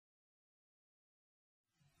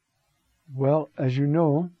Well, as you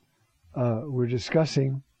know, we're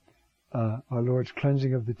discussing our Lord's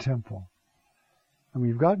cleansing of the temple. And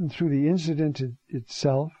we've gotten through the incident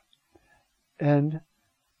itself and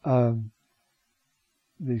the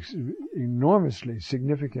enormously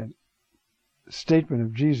significant statement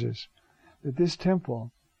of Jesus that this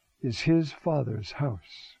temple is his Father's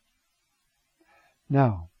house.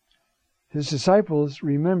 Now, his disciples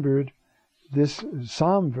remembered this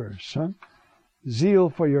Psalm verse, Zeal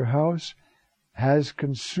for your house has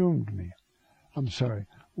consumed me.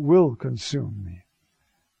 Will consume me.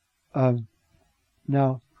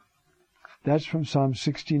 Now, that's from Psalm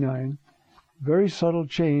 69. Very subtle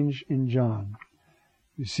change in John.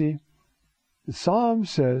 You see, the Psalm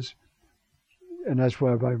says, and that's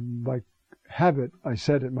why by habit I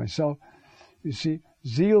said it myself, you see,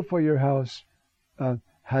 zeal for your house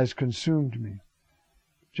has consumed me.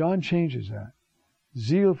 John changes that.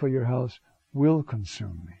 Zeal for your house will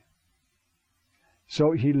consume me.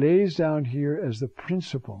 So he lays down here as the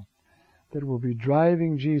principle that will be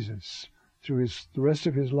driving Jesus through the rest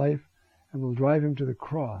of his life and will drive him to the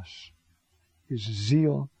cross, is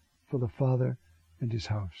zeal for the Father and his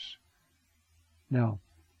house. Now,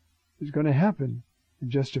 it's going to happen in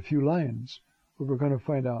just a few lines where we're going to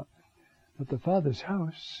find out that the Father's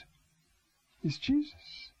house is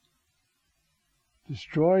Jesus.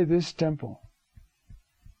 Destroy this temple,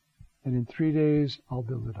 and in 3 days I'll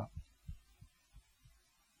build it up.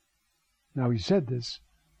 Now he said this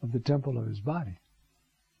of the temple of his body.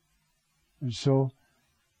 And so,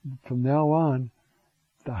 from now on,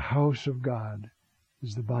 the house of God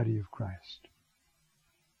is the body of Christ.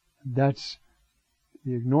 And that's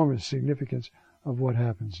the enormous significance of what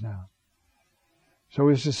happens now. So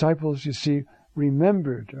his disciples, you see,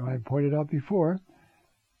 remembered, I pointed out before,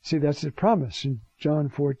 see, that's the promise in John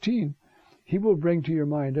 14. He will bring to your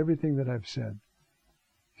mind everything that I've said.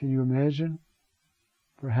 Can you imagine?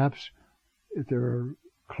 Perhaps if they're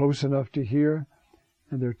close enough to hear,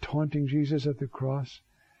 and they're taunting Jesus at the cross,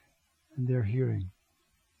 and they're hearing.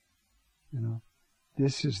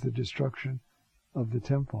 This is the destruction of the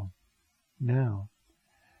temple now.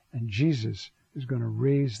 And Jesus is going to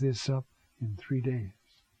raise this up in 3 days.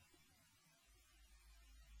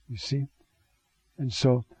 You see? And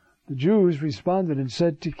so the Jews responded and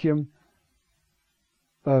said to him,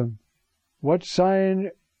 what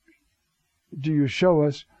sign do you show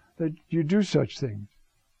us that you do such things?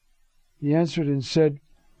 He answered and said,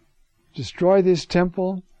 destroy this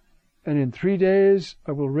temple, and in 3 days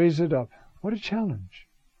I will raise it up. What a challenge.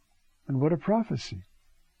 And what a prophecy.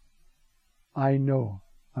 I know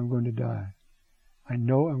I'm going to die. I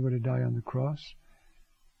know I'm going to die on the cross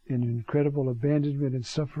in incredible abandonment and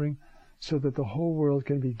suffering so that the whole world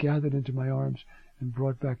can be gathered into my arms and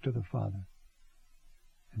brought back to the Father.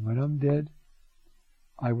 And when I'm dead,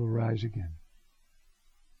 I will rise again.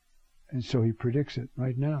 And so he predicts it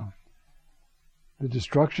right now. The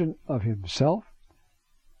destruction of himself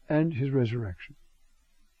and his resurrection.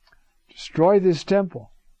 Destroy this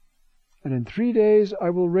temple, and in 3 days I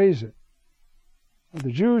will raise it. And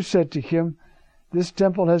the Jews said to him, this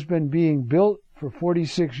temple has been being built for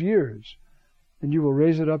 46 years, and you will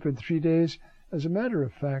raise it up in 3 days. As a matter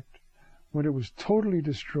of fact, when it was totally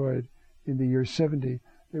destroyed in the year 70,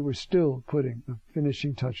 they were still putting the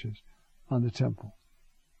finishing touches on the temple.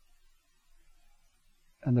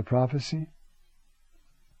 And the prophecy?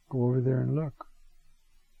 Go over there and look.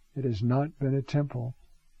 It has not been a temple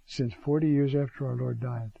since 40 years after our Lord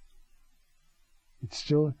died. It's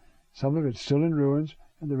still, some of it's still in ruins,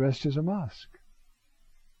 and the rest is a mosque.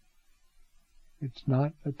 It's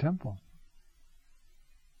not a temple.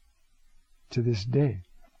 To this day.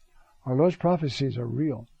 Our Lord's prophecies are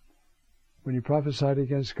real. When he prophesied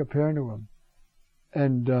against Capernaum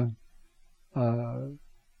and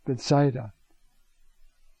Bethsaida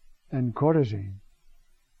and Chorazin,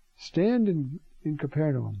 stand in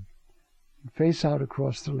Capernaum and face out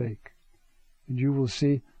across the lake, and you will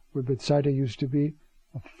see where Bethsaida used to be,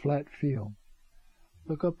 a flat field.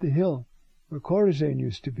 Look up the hill where Chorazin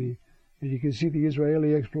used to be, and you can see the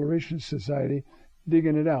Israeli Exploration Society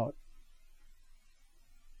digging it out.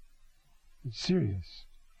 It's serious.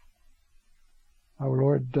 Our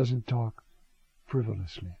Lord doesn't talk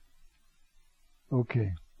frivolously.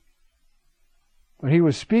 Okay. But he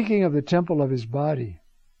was speaking of the temple of his body.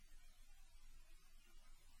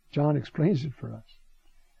 John explains it for us.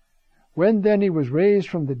 When then he was raised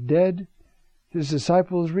from the dead, his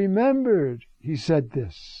disciples remembered he said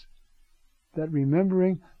this. That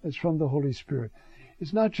remembering is from the Holy Spirit.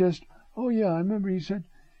 It's not just, oh yeah, I remember he said.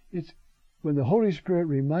 It's when the Holy Spirit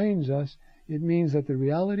reminds us, it means that the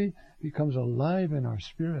reality becomes alive in our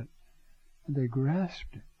spirit. And they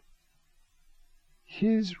grasped it.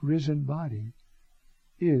 His risen body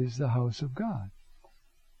is the house of God,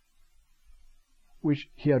 which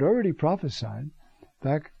he had already prophesied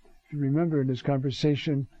back, if you remember, in his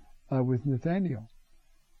conversation with Nathanael.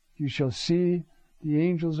 You shall see the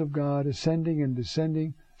angels of God ascending and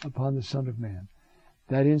descending upon the Son of Man.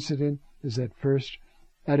 That incident is that first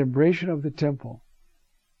adumbration of the temple.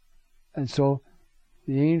 And so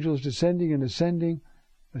the angels ascending and descending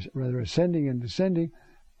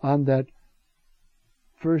on that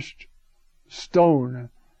first stone,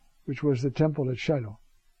 which was the temple at Shiloh.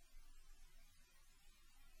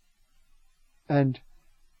 And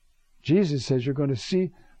Jesus says you're going to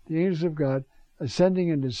see the angels of God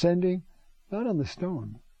ascending and descending, not on the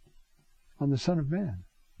stone, on the Son of Man.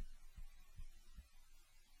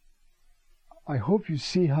 I hope you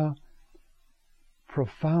see how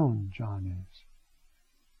profound John is,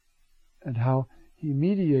 and how he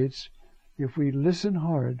mediates, if we listen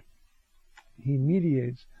hard, he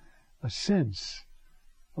mediates a sense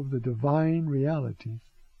of the divine reality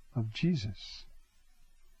of Jesus.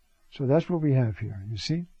 So that's what we have here, you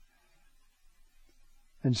see?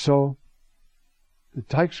 And so the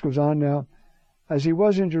text goes on now. As he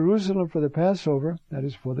was in Jerusalem for the Passover, that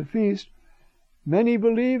is for the feast, many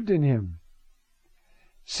believed in him,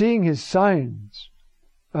 seeing his signs,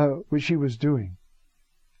 which he was doing.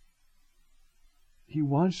 He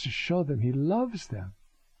wants to show them he loves them.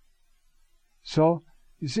 So,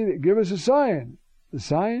 you see, give us a sign. The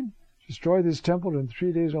sign, destroy this temple, in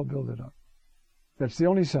 3 days I'll build it up. That's the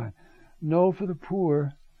only sign. No, for the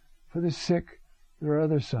poor, for the sick, there are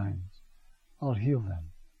other signs. I'll heal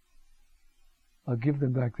them. I'll give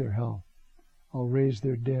them back their health. I'll raise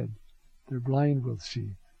their dead. Their blind will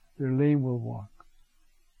see. Their lame will walk.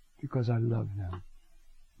 Because I love them.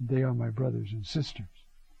 They are my brothers and sisters.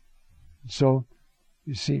 So,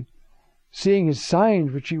 you see, seeing his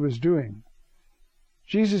signs which he was doing,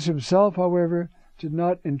 Jesus himself, however, did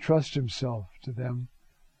not entrust himself to them,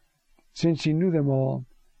 since he knew them all,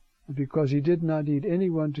 and because he did not need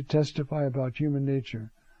anyone to testify about human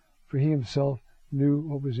nature, for he himself knew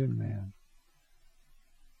what was in man.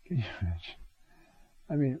 Can you imagine?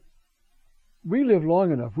 I mean, we live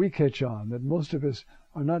long enough, we catch on that most of us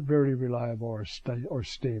are not very reliable or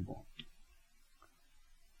stable.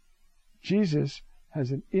 Jesus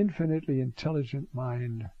has an infinitely intelligent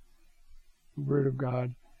mind, the Word of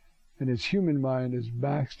God, and his human mind is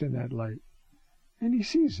basked in that light. And he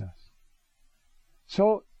sees us.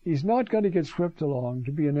 So he's not going to get swept along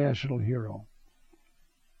to be a national hero.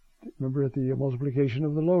 Remember at the multiplication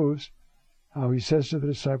of the loaves, how he says to the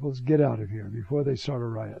disciples, get out of here before they start a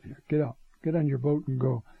riot here. Get out. Get on your boat and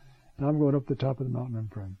go. And I'm going up the top of the mountain and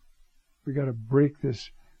praying. We got to break this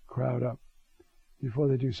crowd up before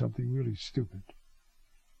they do something really stupid.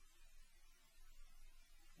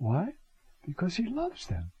 Why? Because he loves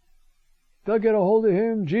them. They'll get a hold of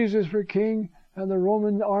him, Jesus for king, and the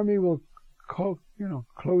Roman army will close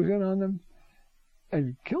in on them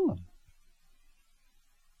and kill them.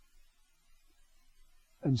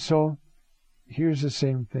 And so, here's the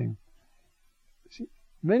same thing. See,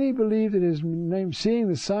 many believed in his name, seeing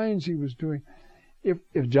the signs he was doing. If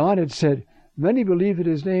John had said, many believed in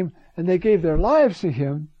his name, and they gave their lives to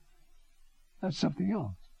him, that's something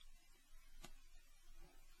else.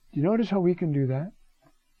 Do you notice how we can do that?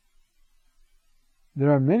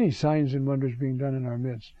 There are many signs and wonders being done in our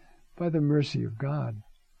midst by the mercy of God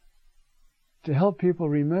to help people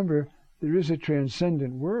remember there is a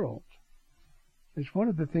transcendent world. It's one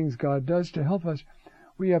of the things God does to help us.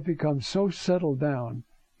 We have become so settled down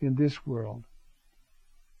in this world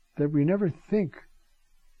that we never think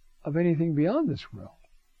of anything beyond this world.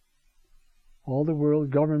 All the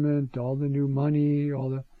world government, all the new money,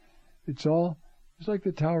 it's like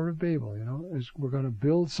the Tower of Babel, we're going to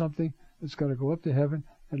build something that's going to go up to heaven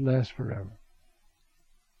and last forever.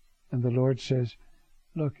 And the Lord says,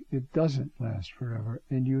 look, it doesn't last forever,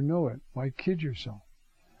 and you know it. Why kid yourself?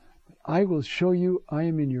 But I will show you I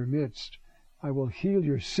am in your midst. I will heal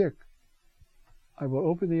your sick. I will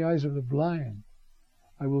open the eyes of the blind.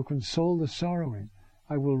 I will console the sorrowing.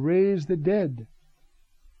 I will raise the dead.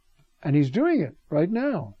 And he's doing it right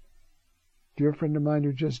now. Dear friend of mine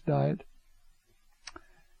who just died,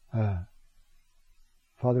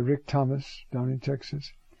 Father Rick Thomas down in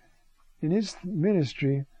Texas. In his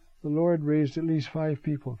ministry, the Lord raised at least 5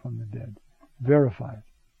 people from the dead, verified.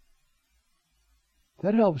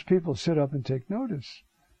 That helps people sit up and take notice,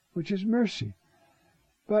 which is mercy.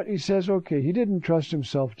 But he says, okay, he didn't trust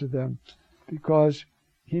himself to them because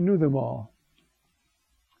he knew them all.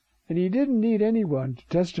 And he didn't need anyone to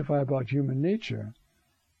testify about human nature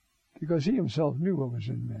because he himself knew what was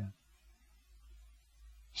in man.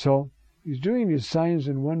 So He's doing these signs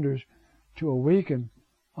and wonders to awaken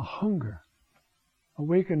a hunger,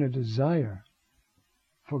 awaken a desire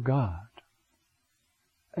for God,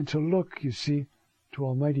 and to look, you see, to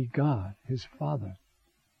Almighty God, His Father,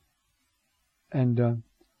 and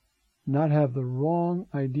not have the wrong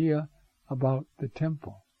idea about the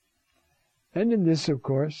temple. And in this, of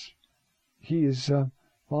course, he is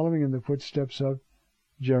following in the footsteps of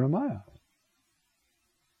Jeremiah.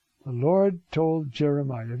 The Lord told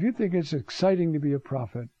Jeremiah, if you think it's exciting to be a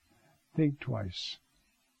prophet, think twice.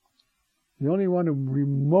 The only one who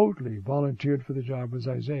remotely volunteered for the job was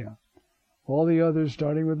Isaiah. All the others,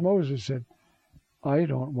 starting with Moses, said, I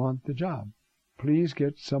don't want the job. Please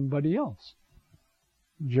get somebody else.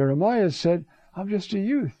 Jeremiah said, I'm just a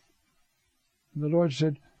youth. And the Lord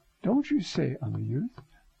said, don't you say I'm a youth.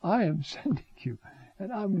 I am sending you,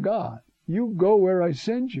 and I'm God. You go where I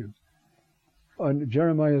send you. And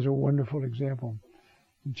Jeremiah is a wonderful example.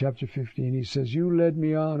 In chapter 15, he says, you led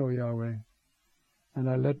me on, O Yahweh, and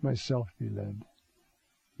I let myself be led.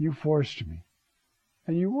 You forced me,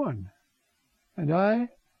 and you won. And I,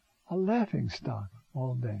 a laughing stock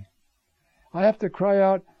all day. I have to cry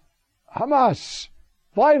out, Hamas,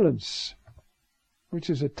 violence, which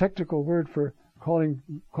is a technical word for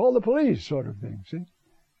call the police sort of thing, see?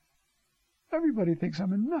 Everybody thinks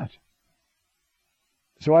I'm a nut.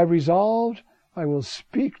 So I resolved I will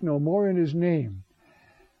speak no more in his name.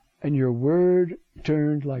 And your word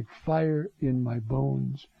turned like fire in my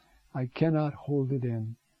bones. I cannot hold it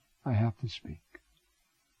in. I have to speak.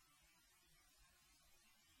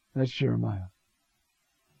 That's Jeremiah.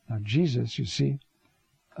 Now Jesus, you see,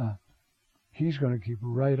 he's going to keep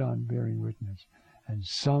right on bearing witness. And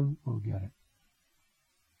some will get it.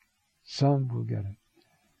 Some will get it.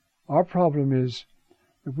 Our problem is,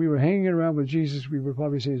 if we were hanging around with Jesus, we would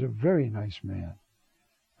probably say he's a very nice man.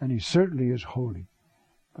 And he certainly is holy.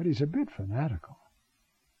 But he's a bit fanatical.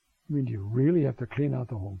 I mean, do you really have to clean out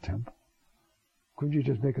the whole temple? Couldn't you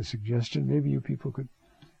just make a suggestion? Maybe you people could.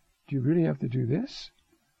 Do you really have to do this?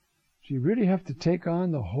 Do you really have to take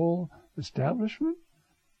on the whole establishment?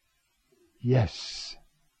 Yes.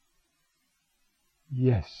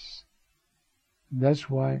 Yes. And that's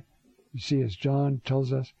why, you see, as John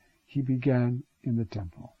tells us, he began in the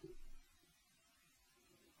temple.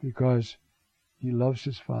 Because he loves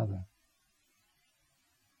his Father.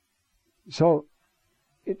 So,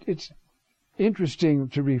 it's interesting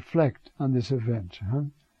to reflect on this event,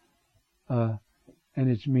 and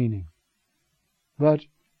its meaning. But,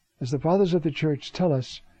 as the fathers of the church tell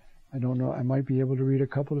us, I don't know, I might be able to read a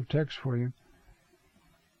couple of texts for you.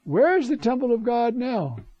 Where is the temple of God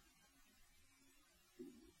now?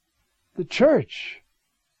 The church.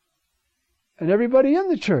 And everybody in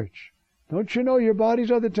the church. Don't you know your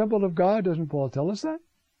bodies are the temple of God? Doesn't Paul tell us that?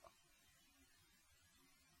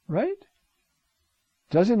 Right?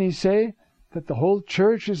 Doesn't he say that the whole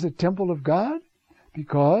church is the temple of God?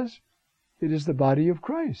 Because it is the body of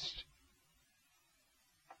Christ.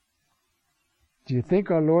 Do you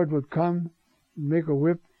think our Lord would come, make a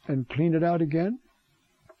whip, and clean it out again?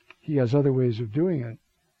 He has other ways of doing it.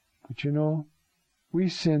 But you know, we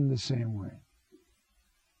sin the same way.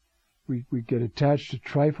 We get attached to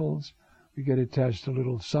trifles. We get attached to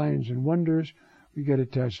little signs and wonders. We get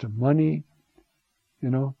attached to money,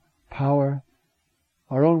 power,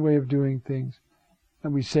 our own way of doing things.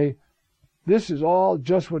 And we say, this is all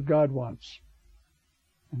just what God wants.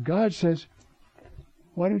 And God says,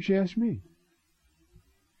 why don't you ask me?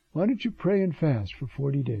 Why don't you pray and fast for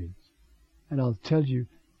 40 days? And I'll tell you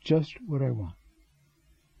just what I want.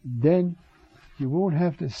 Then you won't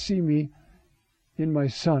have to see me in my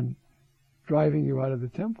Son driving you out of the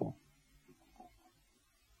temple.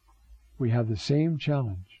 We have the same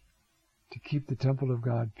challenge to keep the temple of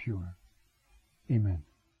God pure. Amen.